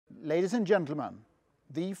Ladies and gentlemen,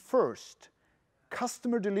 the first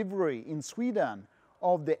customer delivery in Sweden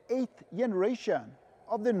of the 8th generation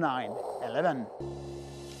of the 911.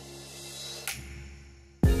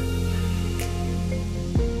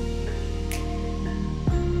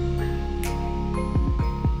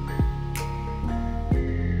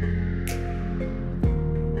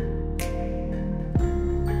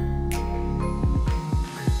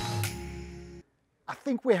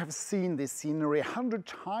 I think we have seen this scenery 100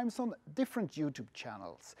 times on different YouTube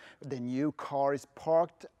channels. The new car is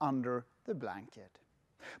parked under the blanket.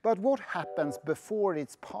 But what happens before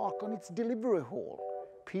it's parked on its delivery hall?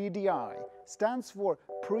 PDI stands for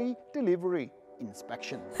Pree Delivery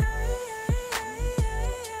Inspection.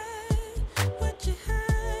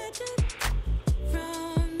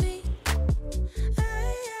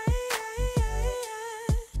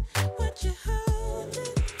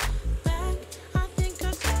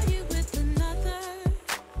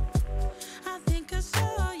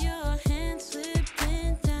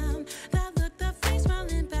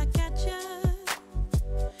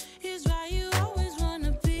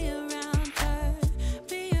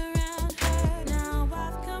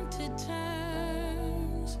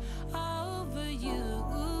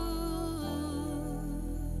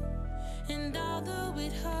 And although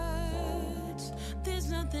it hurts, there's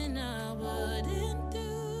nothing I wouldn't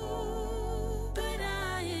do. But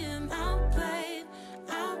I am outplayed,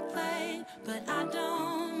 but I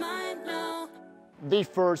don't mind, no. The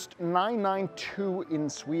first 992 in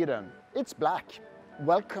Sweden. It's black.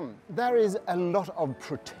 Welcome. There is a lot of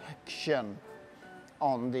protection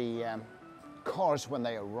on the cars when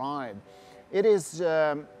they arrive. It is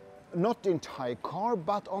not the entire car,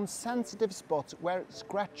 but on sensitive spots where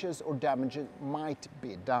scratches or damages might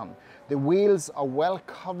be done. The wheels are well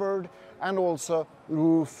covered, and also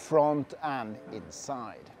roof, front and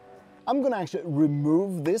inside. I'm gonna actually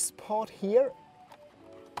remove this part here.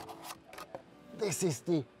 This is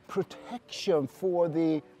the protection for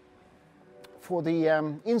the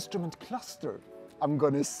instrument cluster. I'm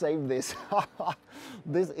gonna save this.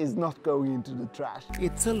 This is not going into the trash.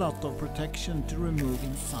 It's a lot of protection to remove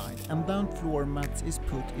inside, and bent floor mats is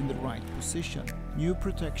put in the right position. New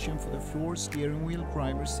protection for the floor, steering wheel,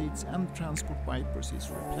 driver seats and transport wipers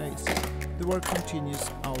is replaced. The work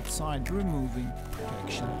continues outside, removing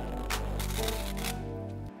protection.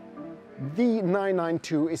 The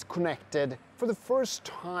 992 is connected for the first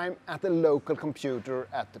time at the local computer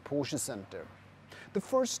at the Porsche Center. The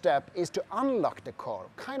first step is to unlock the car,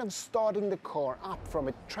 kind of starting the car up from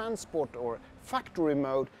a transport or factory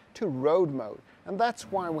mode to road mode. And that's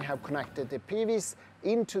why we have connected the PVs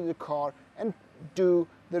into the car and do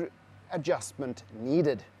the adjustment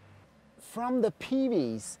needed. From the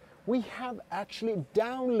PVs, we have actually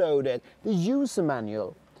downloaded the user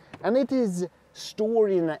manual, and it is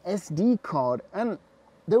stored in an SD card, and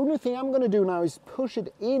the only thing I'm going to do now is push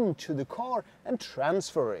it into the car and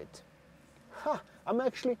transfer it. I'm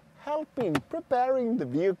actually preparing the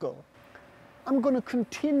vehicle. I'm going to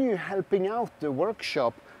continue helping out the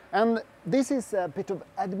workshop, and this is a bit of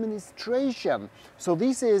administration. So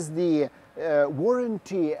this is the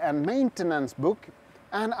warranty and maintenance book,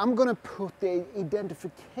 and I'm going to put the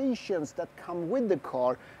identifications that come with the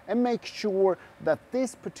car and make sure that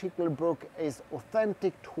this particular book is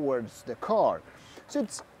authentic towards the car. So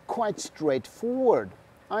it's quite straightforward.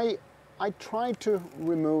 I tried to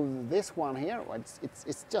remove this one here.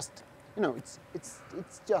 It's just, you know, it's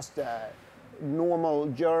just a normal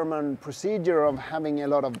German procedure of having a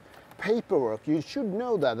lot of paperwork. You should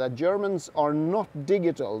know that Germans are not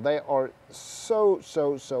digital. They are so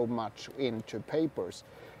much into papers.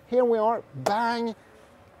 Here we are, bang,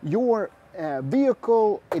 your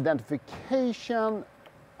vehicle identification.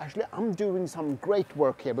 Actually, I'm doing some great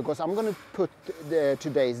work here because I'm going to put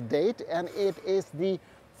today's date, and it is the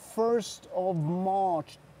 1st of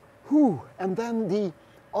March. And then the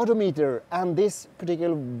odometer, and this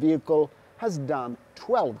particular vehicle has done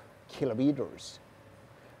 12 kilometers.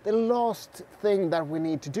 The last thing that we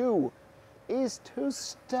need to do is to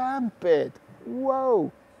stamp it.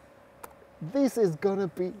 Whoa! This is gonna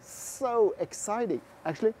be so exciting.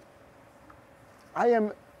 Actually, I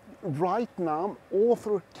am right now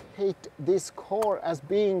authenticate this car as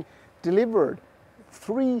being delivered.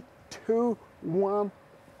 3, 2, 1,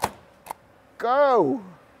 go!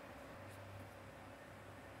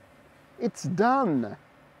 It's done.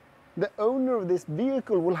 The owner of this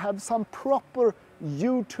vehicle will have some proper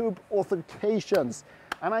YouTube authentications,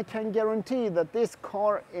 and I can guarantee that this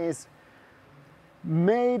car is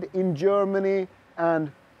made in Germany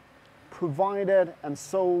and provided and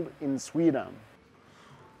sold in Sweden.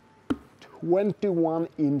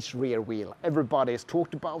 21-inch rear wheel. Everybody's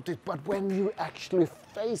talked about it, but when you actually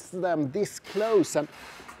face them this close and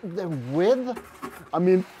the width, I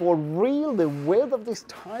mean, for real, the width of this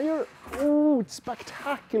tire, oh, it's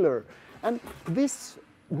spectacular. And this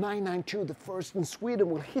 992, the first in Sweden,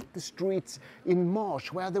 will hit the streets in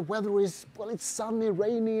March, where the weather is, well, it's sunny,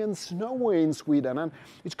 rainy and snowy in Sweden, and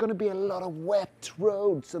it's going to be a lot of wet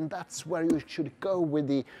roads, and that's where you should go with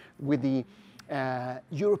the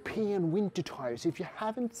European winter tires. If you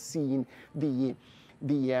haven't seen the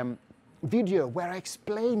video where I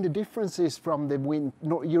explain the differences from the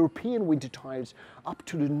European winter tires up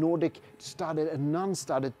to the Nordic studded and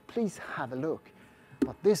non-studded, please have a look.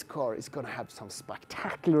 But this car is going to have some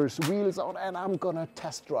spectacular wheels on, and I'm going to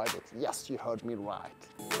test drive it. Yes, you heard me right.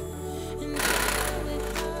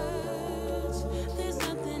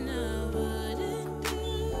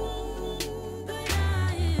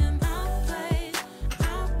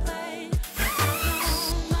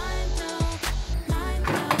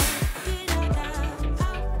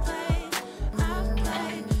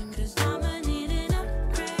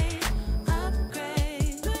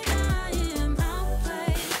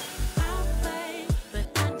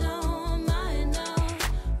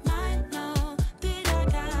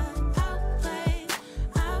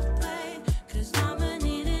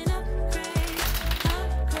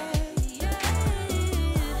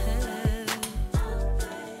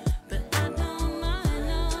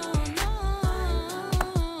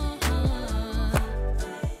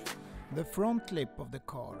 The front lip of the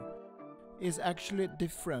car is actually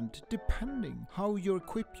different depending how you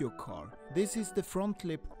equip your car. This is the front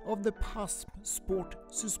lip of the PASP Sport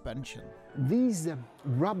suspension. These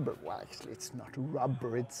rubber, well actually it's not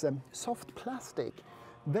rubber, it's soft plastic.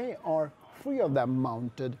 They are 3 of them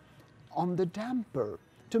mounted on the damper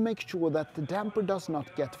to make sure that the damper does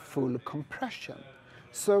not get full compression.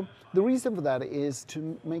 So the reason for that is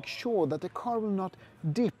to make sure that the car will not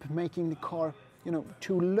dip, making the car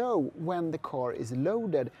too low when the car is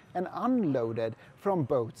loaded and unloaded from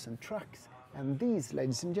boats and trucks. And these,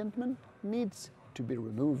 ladies and gentlemen, needs to be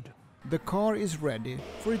removed. The car is ready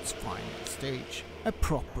for its final stage, a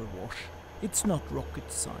proper wash. It's not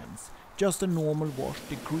rocket science, just a normal wash,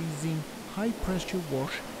 degreasing, high pressure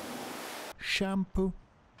wash, shampoo,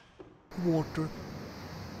 water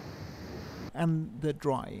and the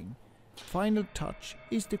drying. Final touch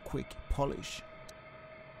is the quick polish.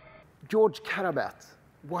 George Karabat,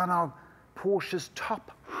 one of Porsche's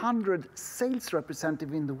top 100 sales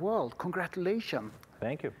representatives in the world. Congratulations.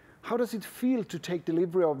 Thank you. How does it feel to take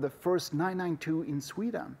delivery of the first 992 in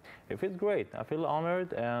Sweden? It feels great. I feel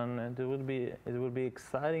honored, and it will be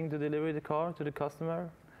exciting to deliver the car to the customer.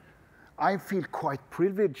 I feel quite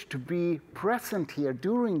privileged to be present here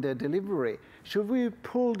during the delivery. Should we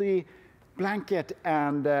pull the blanket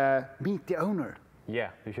and meet the owner? Yeah,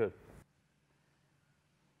 you should.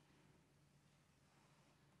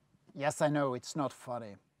 Yes, I know, it's not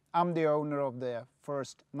funny. I'm the owner of the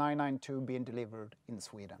first 992 being delivered in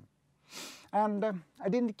Sweden. And I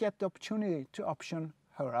didn't get the opportunity to option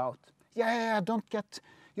her out. Yeah, don't get,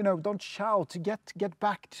 don't shout, get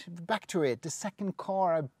back to it. The second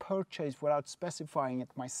car I purchased without specifying it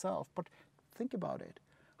myself. But think about it.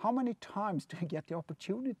 How many times do you get the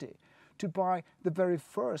opportunity to buy the very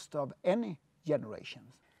first of any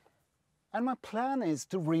generations? And my plan is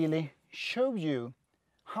to really show you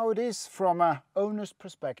how it is from an owner's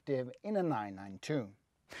perspective in a 992.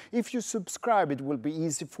 If you subscribe, it will be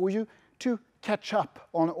easy for you to catch up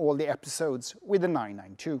on all the episodes with the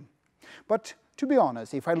 992. But to be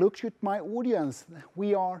honest, if I look at my audience,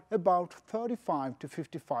 we are about 35 to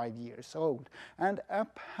 55 years old. And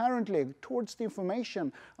apparently, towards the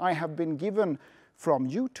information I have been given from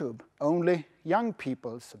YouTube, only young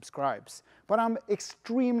people subscribes. But I'm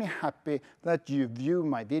extremely happy that you view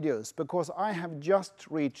my videos, because I have just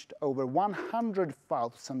reached over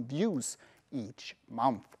 100,000 views each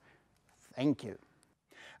month. Thank you.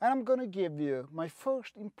 And I'm going to give you my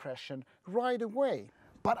first impression right away.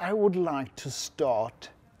 But I would like to start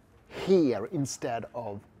here instead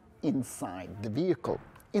of inside the vehicle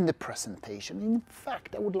in the presentation. In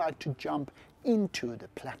fact, I would like to jump into the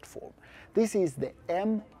platform. This is the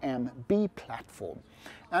MMB platform,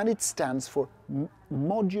 and it stands for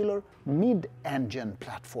Modular Mid-Engine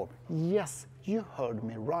Platform. Yes, you heard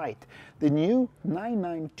me right. The new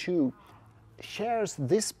 992 shares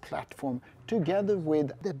this platform together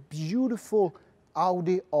with the beautiful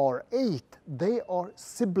Audi R8. They are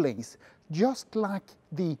siblings, just like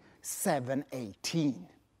the 718.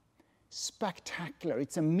 Spectacular.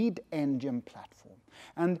 It's a mid-engine platform.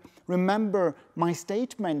 And remember my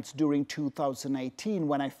statements during 2018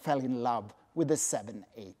 when I fell in love with the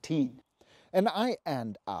 718. And I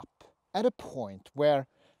end up at a point where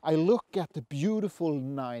I look at the beautiful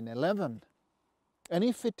 911, and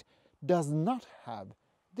if it does not have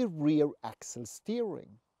the rear axle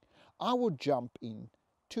steering, I would jump in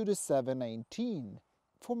to the 718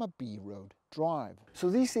 for my B-road drive. So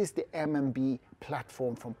this is the MMB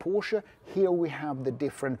platform from Porsche. Here we have the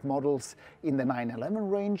different models in the 911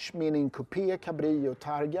 range, meaning Coupé, Cabrio,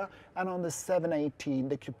 Targa, and on the 718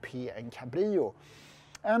 the Coupé and Cabrio.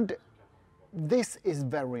 And this is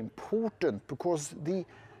very important because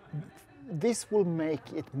this will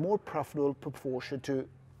make it more profitable for Porsche to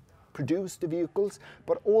produce the vehicles,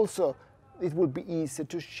 but also it will be easier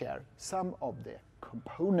to share some of the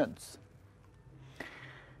components.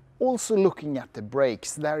 Also looking at the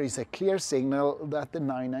brakes, there is a clear signal that the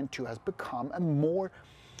 992 has become a more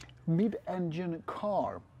mid-engine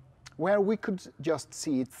car, where we could just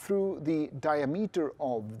see it through the diameter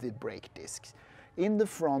of the brake discs. In the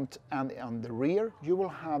front and on the rear, you will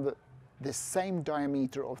have the same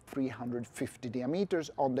diameter of 350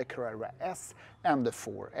 diameters on the Carrera S and the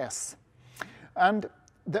 4S. And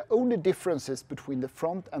the only differences between the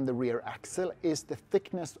front and the rear axle is the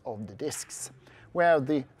thickness of the discs, where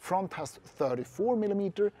the front has 34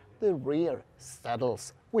 mm, the rear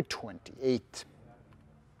saddles with 28.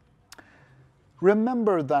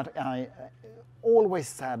 Remember that I always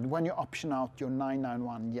said when you option out your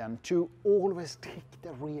 991 Gen 2, always take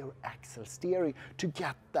the rear axle steering to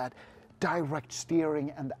get that direct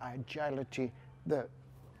steering and the agility that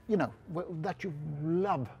you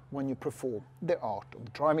love when you perform the art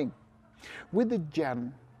of driving. With the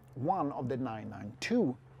Gen 1 of the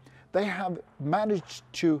 992, they have managed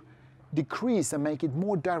to decrease and make it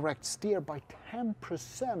more direct steer by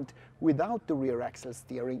 10% without the rear axle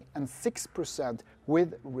steering and 6%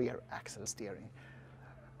 with rear axle steering.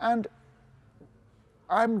 And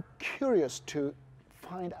I'm curious to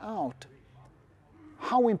find out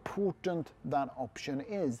how important that option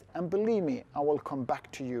is, and believe me, I will come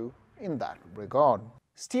back to you in that regard.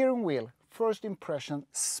 Steering wheel, first impression,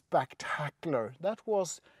 spectacular. That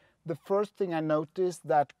was the first thing I noticed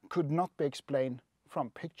that could not be explained from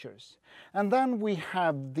pictures. And then we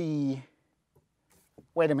have the...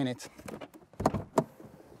 Wait a minute.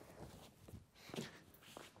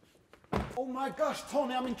 Oh my gosh,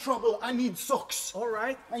 Tony, I'm in trouble. I need socks. All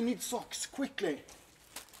right. I need socks, quickly.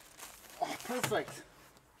 Oh, perfect.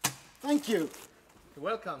 Thank you. You're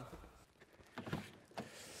welcome.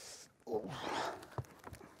 Oh.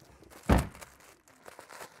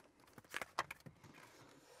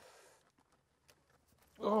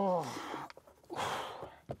 Oh.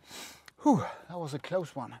 Whew, that was a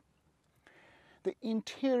close one. The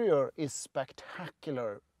interior is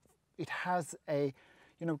spectacular. It has a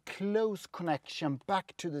close connection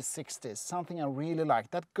back to the 60s, something I really like.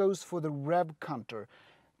 That goes for the rev counter.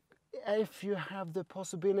 If you have the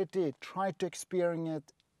possibility, try to experience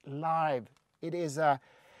it live. It is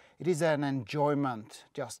an enjoyment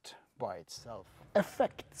just by itself.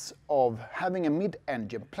 Effects of having a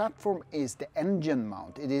mid-engine platform is the engine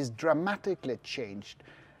mount. It is dramatically changed.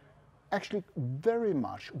 Actually, very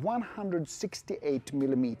much. 168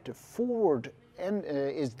 mm forward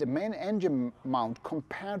is the main engine mount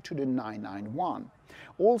compared to the 991.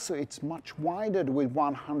 Also, it's much wider with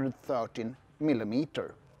 113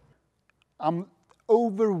 mm. I'm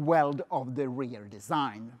overwhelmed of the rear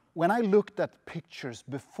design. When I looked at pictures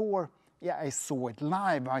before I saw it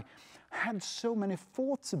live, I had so many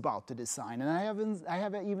thoughts about the design, and I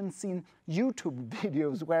have even seen YouTube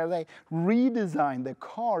videos where they redesigned the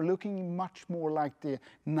car looking much more like the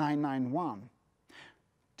 991.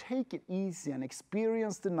 Take it easy and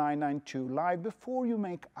experience the 992 live before you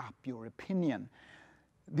make up your opinion.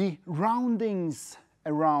 The roundings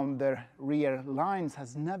around the rear lines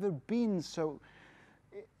has never been so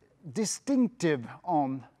distinctive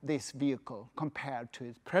on this vehicle compared to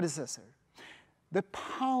its predecessor. The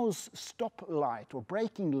pause stop light or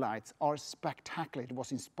braking lights are spectacular. It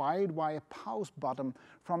was inspired by a pause button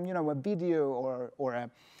from a video or a,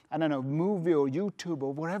 I don't know, movie or YouTube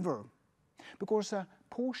or whatever. Because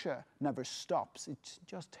Porsche never stops. It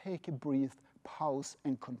just take a brief pause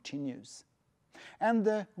and continues. And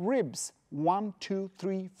the ribs 1, 2,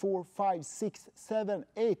 3, 4, 5, 6, 7,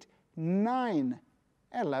 8, 9,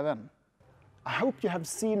 11. I hope you have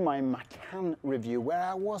seen my Macan review where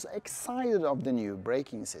I was excited of the new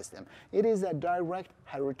braking system. It is a direct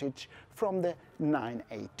heritage from the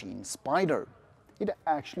 918 Spider. It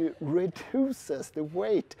actually reduces the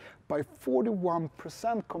weight by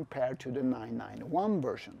 41% compared to the 991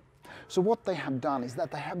 version. So what they have done is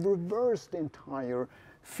that they have reversed the entire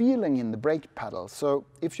feeling in the brake pedal. So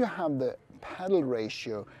if you have the pedal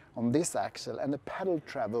ratio on this axle and the pedal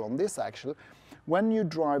travel on this axle, when you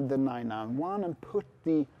drive the 991 and put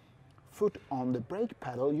the foot on the brake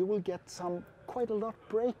pedal, you will get quite a lot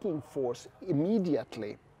braking force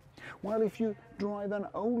immediately. While if you drive an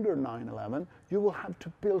older 911, you will have to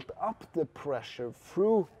build up the pressure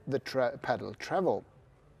through the pedal travel.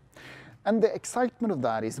 And the excitement of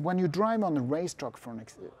that is when you drive on a racetrack, for an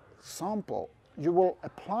example, you will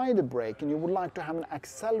apply the brake and you would like to have an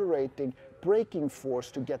accelerating braking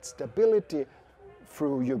force to get stability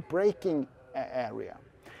through your braking area.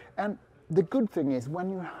 And the good thing is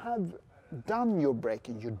when you have done your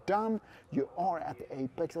braking, you're done, you are at the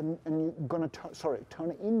apex and you're going to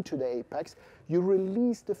turn into the apex, you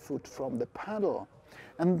release the foot from the pedal.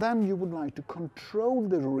 And then you would like to control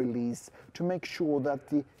the release to make sure that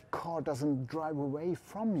the car doesn't drive away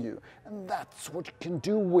from you. And that's what you can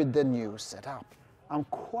do with the new setup. I'm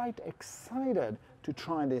quite excited to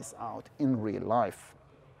try this out in real life.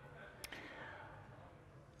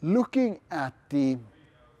 Looking at the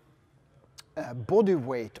body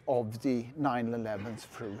weight of the 911s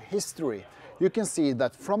through history, you can see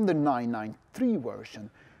that from the 993 version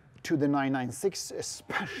to the 996,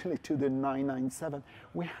 especially to the 997,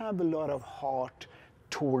 we have a lot of heart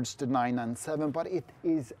towards the 997, but it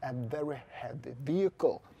is a very heavy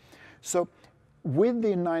vehicle. So with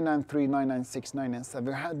the 993, 996, 997,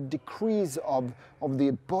 we had a decrease of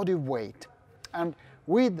the body weight. And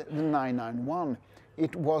with the 991,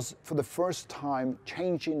 it was for the first time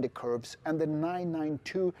changing the curves, and the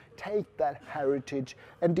 992 take that heritage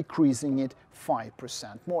and decreasing it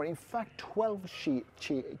 5% more. In fact, 12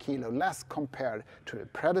 kilo less compared to the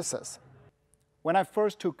predecessor. When I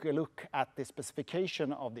first took a look at the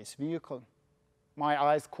specification of this vehicle, my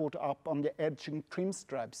eyes caught up on the edging trim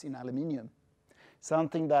straps in aluminium,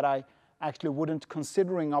 something that I actually wouldn't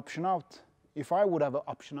considering option out if I would have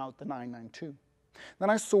optioned out the 992. Then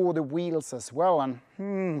I saw the wheels as well,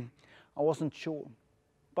 and I wasn't sure.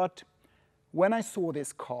 But when I saw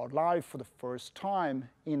this car live for the first time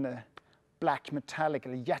in a black metallic,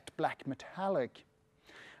 a jet black metallic,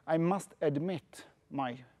 I must admit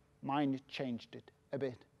my mind changed it a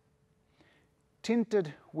bit.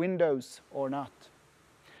 Tinted windows or not,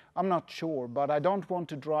 I'm not sure, but I don't want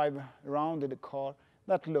to drive around in a car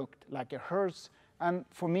that looked like a hearse, and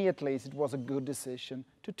for me at least it was a good decision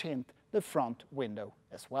to tint the front window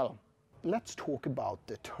as well. Let's talk about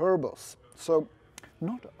the turbos. So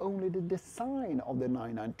not only the design of the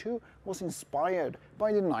 992 was inspired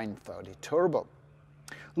by the 930 turbo.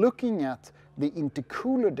 Looking at the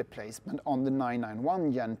intercooler displacement on the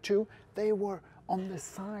 991 Gen 2, they were on the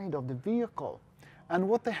side of the vehicle. And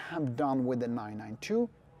what they have done with the 992,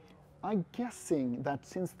 I'm guessing that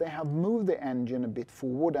since they have moved the engine a bit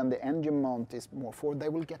forward and the engine mount is more forward, they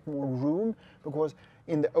will get more room, because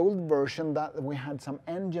in the old version that we had some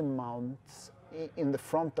engine mounts in the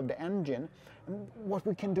front of the engine. And what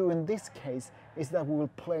we can do in this case is that we will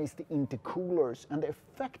place the intercoolers, and the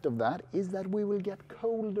effect of that is that we will get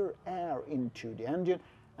colder air into the engine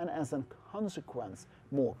and as a consequence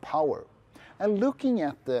more power. And looking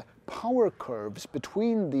at the power curves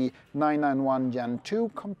between the 991 Gen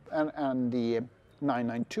 2 and the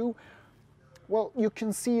 992, well, you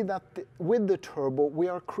can see that with the turbo we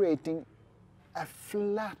are creating a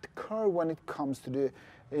flat curve when it comes to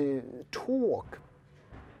the torque.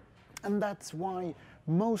 And that's why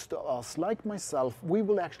most of us, like myself, we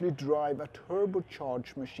will actually drive a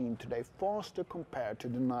turbocharged machine today faster compared to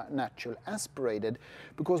the natural aspirated,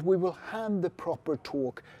 because we will have the proper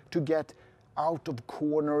torque to get out of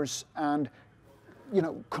corners and,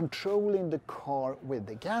 controlling the car with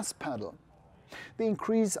the gas pedal. The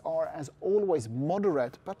increase are as always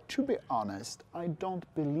moderate, but to be honest, I don't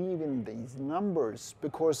believe in these numbers,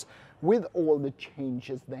 because with all the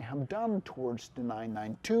changes they have done towards the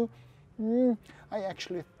 992, I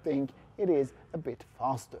actually think it is a bit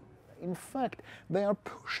faster. In fact, they are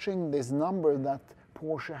pushing this number that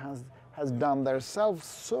Porsche has done themselves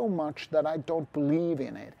so much that I don't believe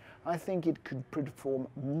in it. I think it could perform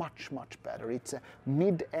much, much better. It's a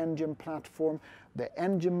mid-engine platform, the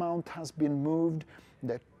engine mount has been moved,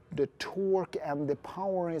 the torque and the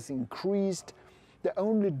power is increased. The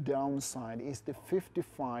only downside is the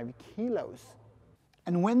 55 kilos.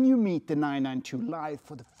 And when you meet the 992 live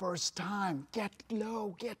for the first time, get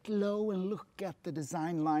low and look at the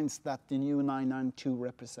design lines that the new 992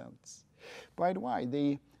 represents. By the way,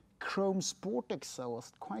 the chrome sport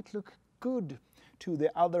exhaust quite look good to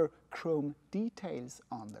the other chrome details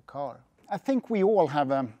on the car. I think we all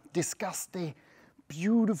have discussed the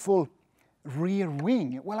beautiful rear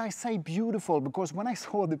wing. Well, I say beautiful because when I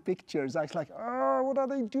saw the pictures, I was like, oh, what are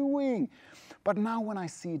they doing? But now when I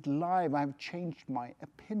see it live, I've changed my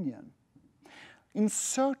opinion. In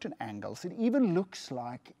certain angles, it even looks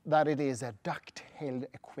like that it is a duck-tailed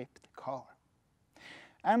equipped car.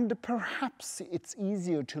 And perhaps it's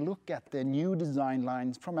easier to look at the new design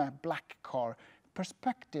lines from a black car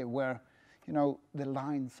perspective where, you know, the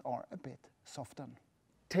lines are a bit softened.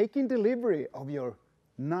 Taking delivery of your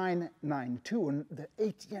 992 and the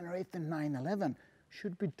 8th generation 911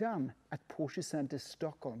 should be done at Porsche Center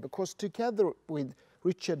Stockholm, because together with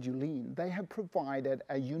Richard Julin, they have provided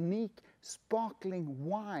a unique sparkling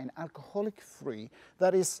wine, alcoholic-free,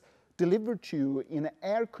 that is delivered to you in an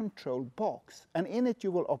air-controlled box. And in it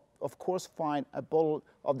you will, of course, find a bottle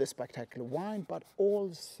of the spectacular wine, but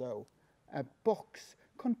also a box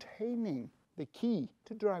containing the key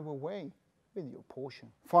to drive away with your Porsche.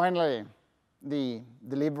 Finally, the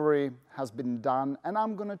delivery has been done, and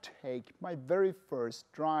I'm going to take my very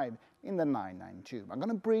first drive in the 992. I'm going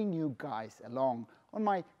to bring you guys along on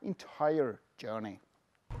my entire journey.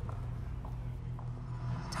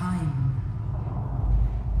 Time.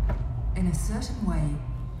 In a certain way,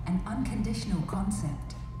 an unconditional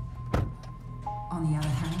concept. On the other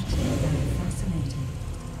hand, very fascinating.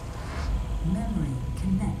 Memory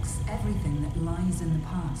connects everything that lies in the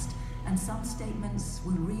past, and some statements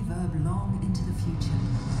will reverb long into the future.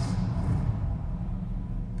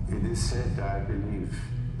 It is said, I believe,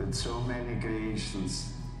 that so many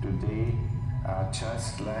creations today are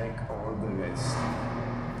just like all the rest.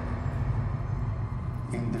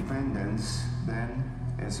 Independence, then,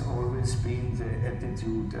 has always been the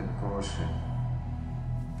attitude at Porsche.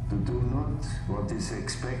 To do not what is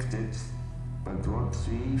expected, but what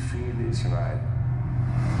we feel is right.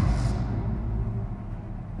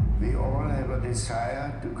 We all have a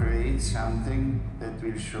desire to create something that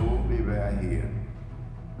will show we were here,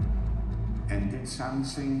 and did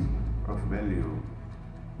something of value,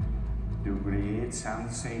 to create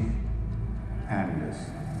something timeless.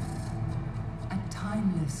 A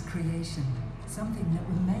timeless creation, something that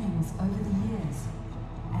remains over the years,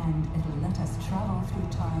 and it'll let us travel through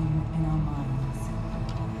time in our minds.